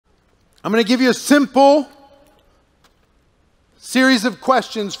I'm going to give you a simple series of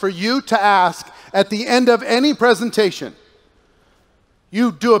questions for you to ask at the end of any presentation.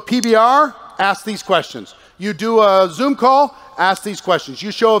 You do a PBR, ask these questions. You do a Zoom call, ask these questions.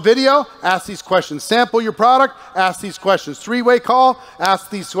 You show a video, ask these questions. Sample your product, ask these questions. Three-way call,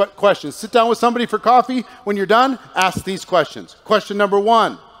 ask these questions. Sit down with somebody for coffee. When you're done, ask these questions. Question number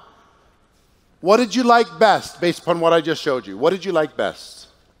 1. What did you like best based upon what I just showed you? What did you like best?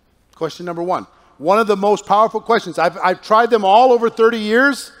 Question number 1. One of the most powerful questions. I've tried them all over 30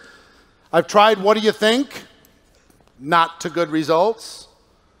 years. I've tried what do you think? Not to good results.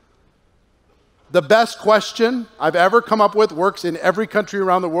 The best question I've ever come up with, works in every country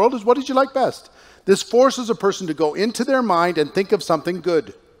around the world, is what did you like best? This forces a person to go into their mind and think of something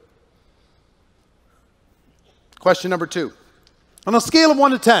good. Question number 2. On a scale of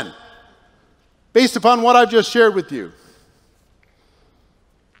 1 to 10, based upon what I've just shared with you,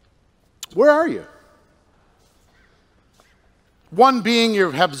 where are you? 1 being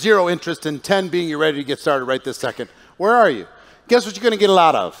you have 0 interest, and 10 being you're ready to get started right this second. Where are you? Guess what you're going to get a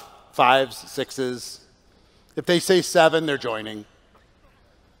lot of? 5s, 6s. If they say 7, they're joining.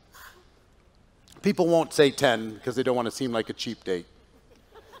 People won't say 10 because they don't want to seem like a cheap date.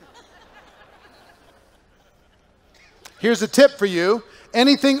 Here's a tip for you.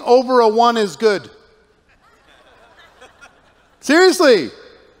 Anything over a 1 is good. Seriously.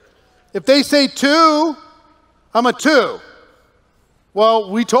 If they say 2, I'm a 2.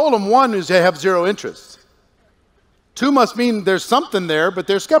 Well, we told them 1 is they have 0 interest. 2 must mean there's something there, but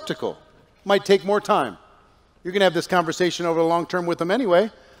they're skeptical. Might take more time. You're going to have this conversation over the long term with them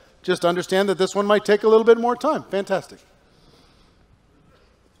anyway. Just understand that this one might take a little bit more time. Fantastic.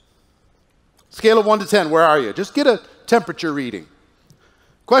 Scale of 1 to 10, where are you? Just get a temperature reading.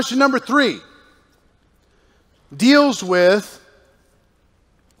 Question number 3 deals with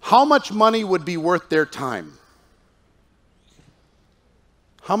how much money would be worth their time.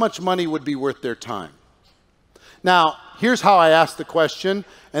 How much money would be worth their time? Now, here's how I ask the question,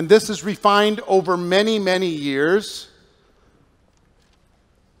 and this is refined over many, many years.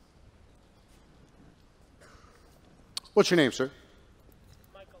 What's your name, sir?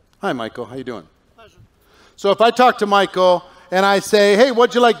 Michael. Hi, Michael. How you doing? Pleasure. So if I talk to Michael and I say, hey,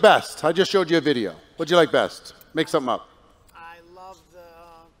 what'd you like best? I just showed you a video. What'd you like best? Make something up. I love the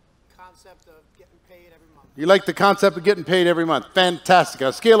concept of getting paid every month. You like the concept of getting paid every month. Fantastic. On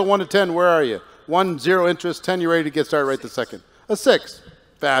a scale of 1 to 10, where are you? 1, 0 interest, 10, you're ready to get started right this second. A 6.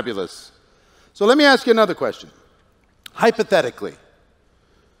 Fabulous. So let me ask you another question. Hypothetically,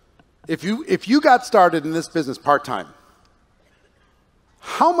 if you got started in this business part-time,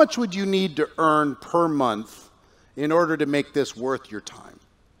 how much would you need to earn per month in order to make this worth your time?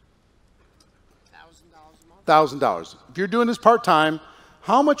 $1,000 a month. $1,000. If you're doing this part-time,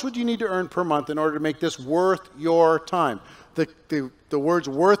 how much would you need to earn per month in order to make this worth your time? The words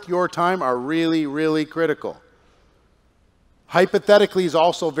worth your time are really, really critical. Hypothetically is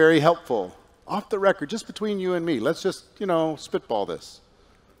also very helpful. Off the record, just between you and me, let's just, spitball this.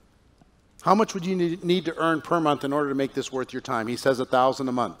 How much would you need to earn per month in order to make this worth your time? He says $1,000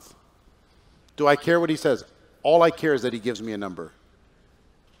 a month. Do I care what he says? All I care is that he gives me a number.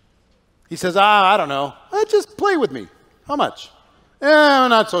 He says, I don't know. Just play with me. How much? I'm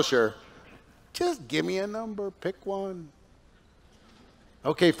not so sure. Just give me a number. Pick one.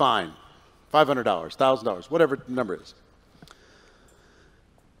 Okay, fine. $500, $1,000, whatever the number is.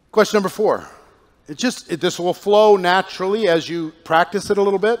 Question number 4. This will flow naturally as you practice it a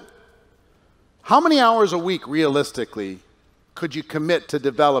little bit. How many hours a week, realistically, could you commit to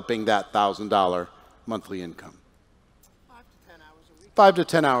developing that $1,000 monthly income? 5 to 10 hours a week. 5 to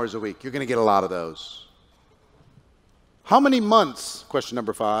 10 hours a week. You're going to get a lot of those. How many months, question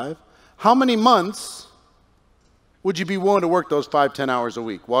number 5, how many months would you be willing to work those 5, 10 hours a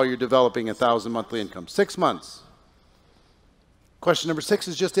week while you're developing $1,000 monthly income? 6 months. Question number 6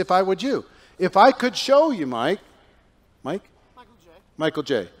 is just if I would you. If I could show you, Michael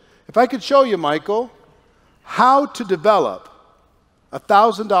J. If I could show you, Michael, how to develop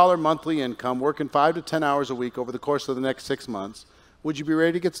 $1,000 monthly income working 5 to 10 hours a week over the course of the next 6 months, would you be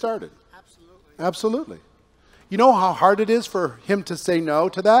ready to get started? Absolutely. Absolutely. You know how hard it is for him to say no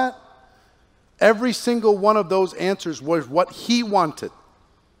to that? Every single one of those answers was what he wanted.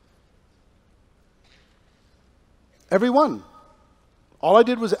 Every one. All I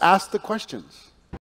did was ask the questions.